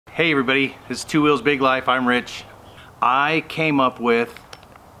Hey everybody, this is Two Wheels Big Life. I'm Rich. I came up with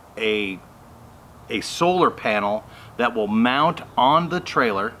a solar panel that will mount on the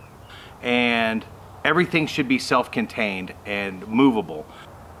trailer, and everything should be self-contained and movable.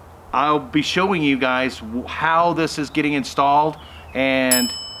 I'll be showing you guys how this is getting installed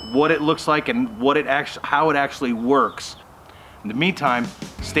and what it looks like and how it actually works. In the meantime,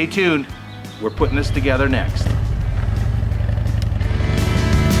 stay tuned. We're putting this together next.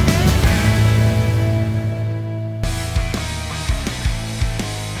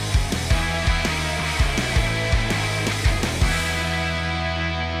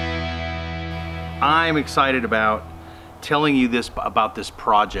 I'm excited about telling you about this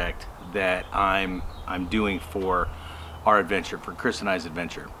project that I'm doing for our adventure, for Chris and I's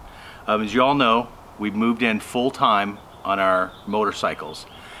adventure. As you all know, we've moved in full-time on our motorcycles,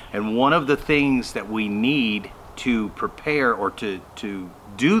 and one of the things that we need to prepare or to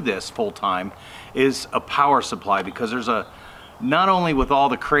do this full-time is a power supply, because there's not only with all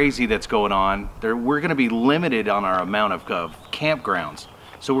the crazy that's going on, we're going to be limited on our amount of campgrounds.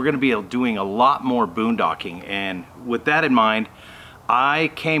 So we're going to be doing a lot more boondocking, and with that in mind,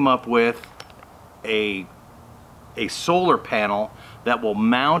 I came up with a solar panel that will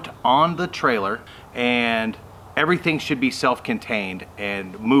mount on the trailer, and everything should be self-contained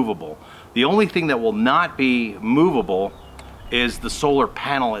and movable. The only thing that will not be movable is the solar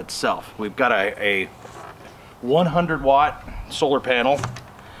panel itself. We've got a 100-watt solar panel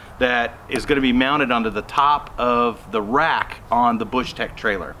that is going to be mounted onto the top of the rack on the Bushtec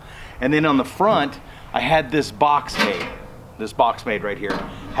trailer. And then on the front, I had this box made right here.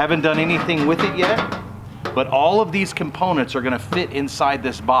 Haven't done anything with it yet, but all of these components are going to fit inside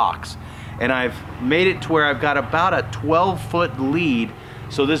this box. And I've made it to where I've got about a 12-foot lead,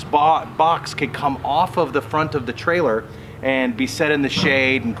 so this box can come off of the front of the trailer and be set in the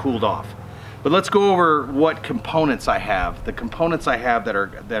shade and cooled off. But let's go over what components I have. The components I have that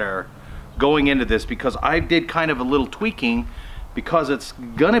are going into this, because I did kind of a little tweaking, because it's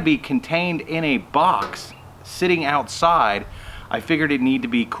gonna be contained in a box sitting outside. I figured it needed to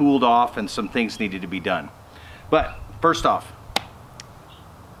be cooled off and some things needed to be done. But first off,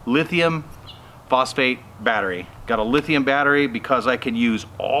 lithium phosphate battery. Got a lithium battery because I can use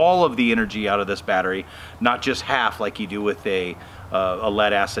all of the energy out of this battery, not just half like you do with a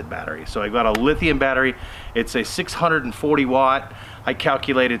lead acid battery. So I got a lithium battery. It's a 640 watt. I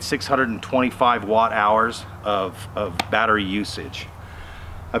calculated 625 watt hours of battery usage.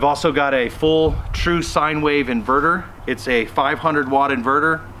 I've also got a full true sine wave inverter. It's a 500 watt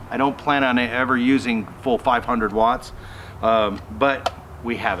inverter. I don't plan on ever using full 500 watts, but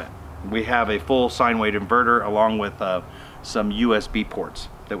we have it. We have a full sine wave inverter along with some USB ports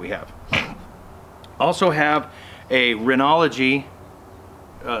that we have. Also have a Rhenology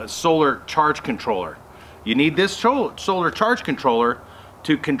solar charge controller. You need this solar charge controller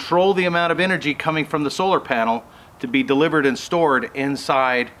to control the amount of energy coming from the solar panel to be delivered and stored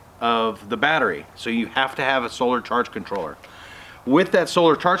inside of the battery. So you have to have a solar charge controller. With that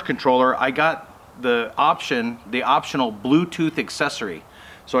solar charge controller, I got the optional Bluetooth accessory.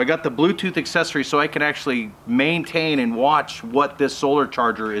 So I got the Bluetooth accessory so I can actually maintain and watch what this solar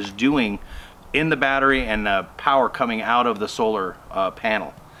charger is doing in the battery and power coming out of the solar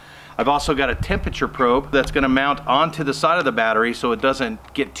panel. I've also got a temperature probe that's going to mount onto the side of the battery so it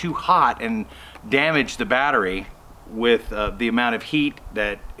doesn't get too hot and damage the battery with the amount of heat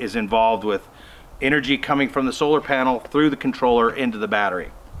that is involved with energy coming from the solar panel through the controller into the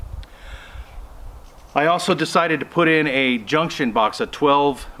battery. I also decided to put in a junction box, a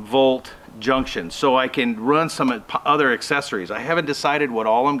 12-volt junction, so I can run some other accessories. I haven't decided what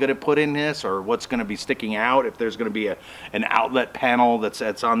all I'm going to put in this or what's going to be sticking out, if there's going to be an outlet panel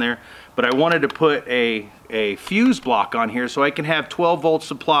that's on there. But I wanted to put a fuse block on here so I can have 12-volt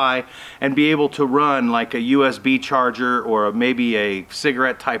supply and be able to run like a USB charger or maybe a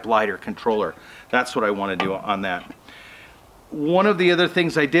cigarette type lighter controller. That's what I want to do on that. One of the other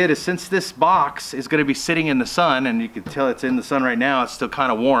things I did is, since this box is going to be sitting in the sun, and you can tell it's in the sun right now, it's still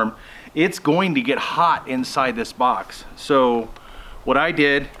kind of warm, it's going to get hot inside this box. So what I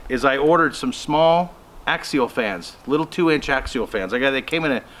did is I ordered some small axial fans, little 2-inch axial fans. They came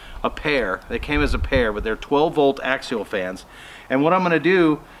in a pair. They came as a pair, but they're 12-volt axial fans. And what I'm going to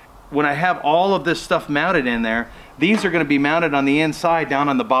do, when I have all of this stuff mounted in there, these are going to be mounted on the inside down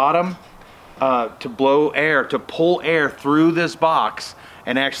on the bottom, to blow air, to pull air through this box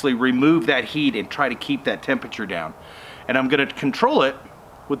and actually remove that heat and try to keep that temperature down. And I'm going to control it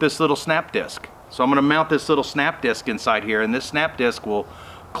with this little snap disc. So I'm going to mount this little snap disc inside here, and this snap disc will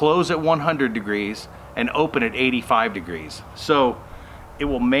close at 100 degrees and open at 85 degrees. So it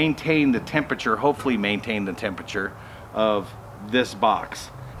will maintain the temperature, hopefully maintain the temperature of this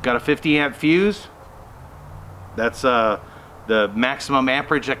box. Got a 50 amp fuse. That's the maximum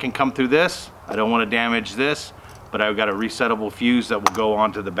amperage that can come through this. I don't want to damage this, but I've got a resettable fuse that will go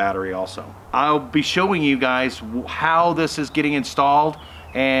onto the battery also. I'll be showing you guys how this is getting installed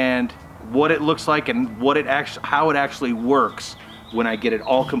and what it looks like and how it actually works when I get it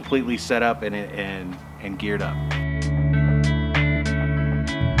all completely set up and geared up.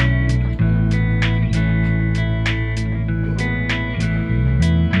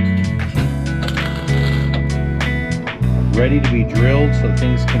 Ready to be drilled so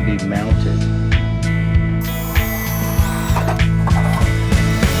things can be mounted.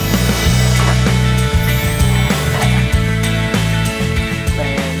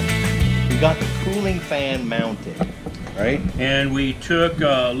 We got the cooling fan mounted, right? And we took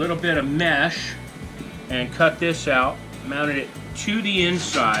a little bit of mesh and cut this out, mounted it to the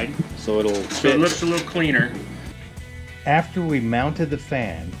inside so it looks a little cleaner. After we mounted the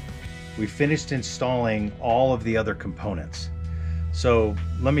fan, we finished installing all of the other components. So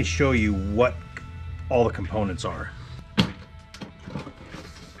let me show you what all the components are.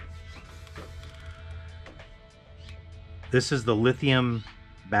 This is the lithium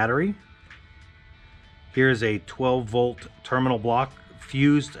battery. Here's a 12 volt terminal block,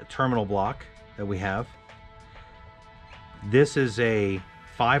 fused terminal block that we have. This is a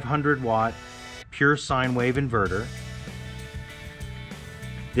 500 watt pure sine wave inverter.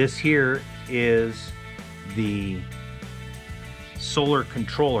 This here is the solar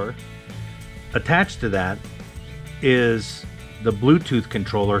controller. Attached to that is the Bluetooth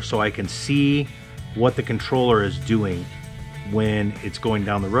controller, so I can see what the controller is doing when it's going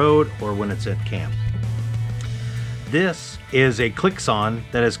down the road or when it's at camp. This is a Clixon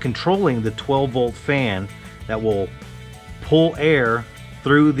that is controlling the 12 volt fan that will pull air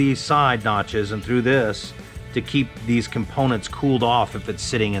through these side notches and through this to keep these components cooled off if it's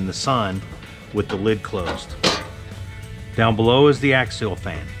sitting in the sun with the lid closed. Down below is the axial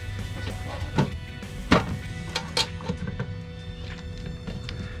fan.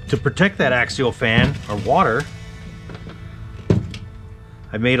 To protect that axial fan or water,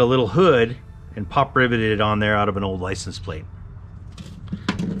 I made a little hood and pop riveted it on there out of an old license plate.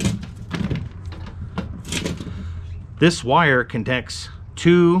 This wire connects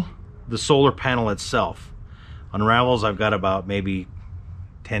to the solar panel itself. Unravels, I've got about maybe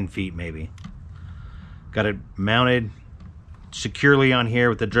 10 feet maybe. Got it mounted securely on here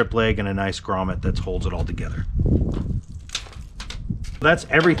with the drip leg and a nice grommet that holds it all together. That's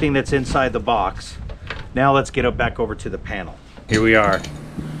everything that's inside the box. Now let's get it back over to the panel. Here we are.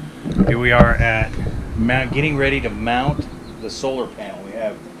 Here we are at getting ready to mount the solar panel. We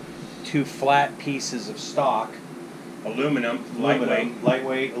have two flat pieces of stock.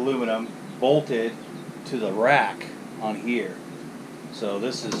 Lightweight aluminum, bolted to the rack on here. So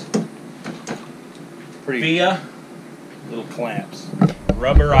this is pretty via little clamps.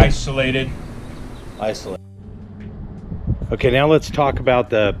 Rubber isolated. Okay, now let's talk about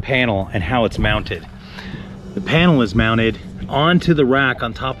the panel and how it's mounted. The panel is mounted onto the rack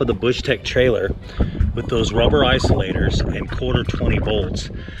on top of the Bushtec trailer with those rubber isolators and 1/4 bolts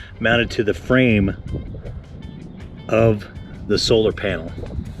mounted to the frame of the solar panel.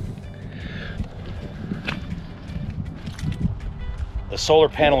 The solar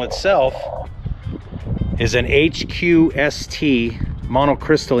panel itself is an HQST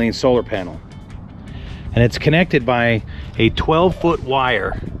monocrystalline solar panel, and it's connected by a 12-foot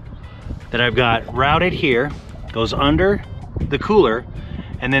wire that I've got routed here, goes under the cooler,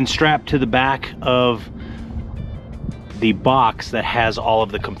 and then strapped to the back of the box that has all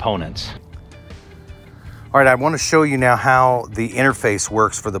of the components. All right, I want to show you now how the interface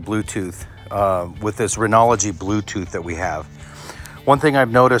works for the Bluetooth with this Rhenology Bluetooth that we have. One thing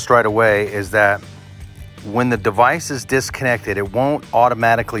I've noticed right away is that when the device is disconnected, it won't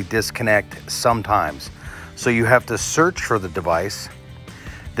automatically disconnect sometimes. So you have to search for the device,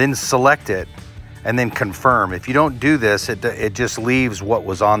 then select it, and then confirm. If you don't do this, it just leaves what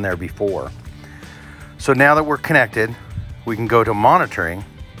was on there before. So now that we're connected, we can go to monitoring,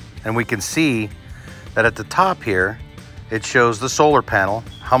 and we can see that at the top here, it shows the solar panel,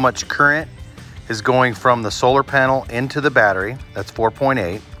 how much current is going from the solar panel into the battery. That's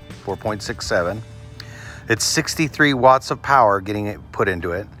 4.8, 4.67. It's 63 watts of power getting it put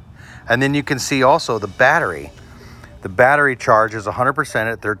into it. And then you can see also the battery. The battery charge is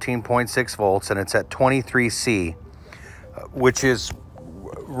 100% at 13.6 volts, and it's at 23C, which is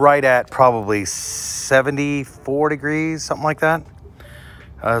right at probably 74 degrees, something like that.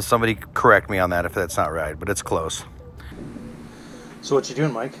 Somebody correct me on that if that's not right, but it's close. So what you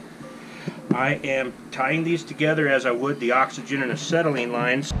doing, Mike? I am tying these together as I would the oxygen and acetylene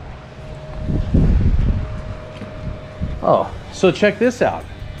lines. Oh, so check this out.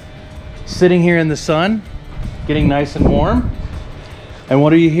 Sitting here in the sun, getting nice and warm. And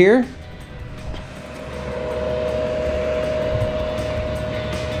what do you hear?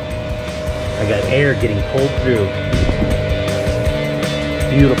 I got air getting pulled through.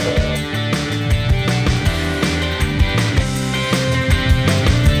 Beautiful.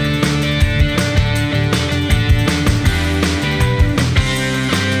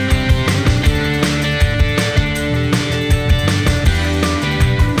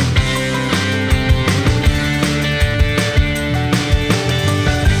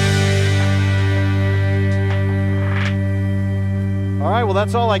 Well,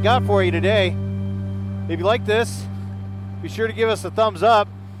 that's all I got for you today. If you like this, be sure to give us a thumbs up.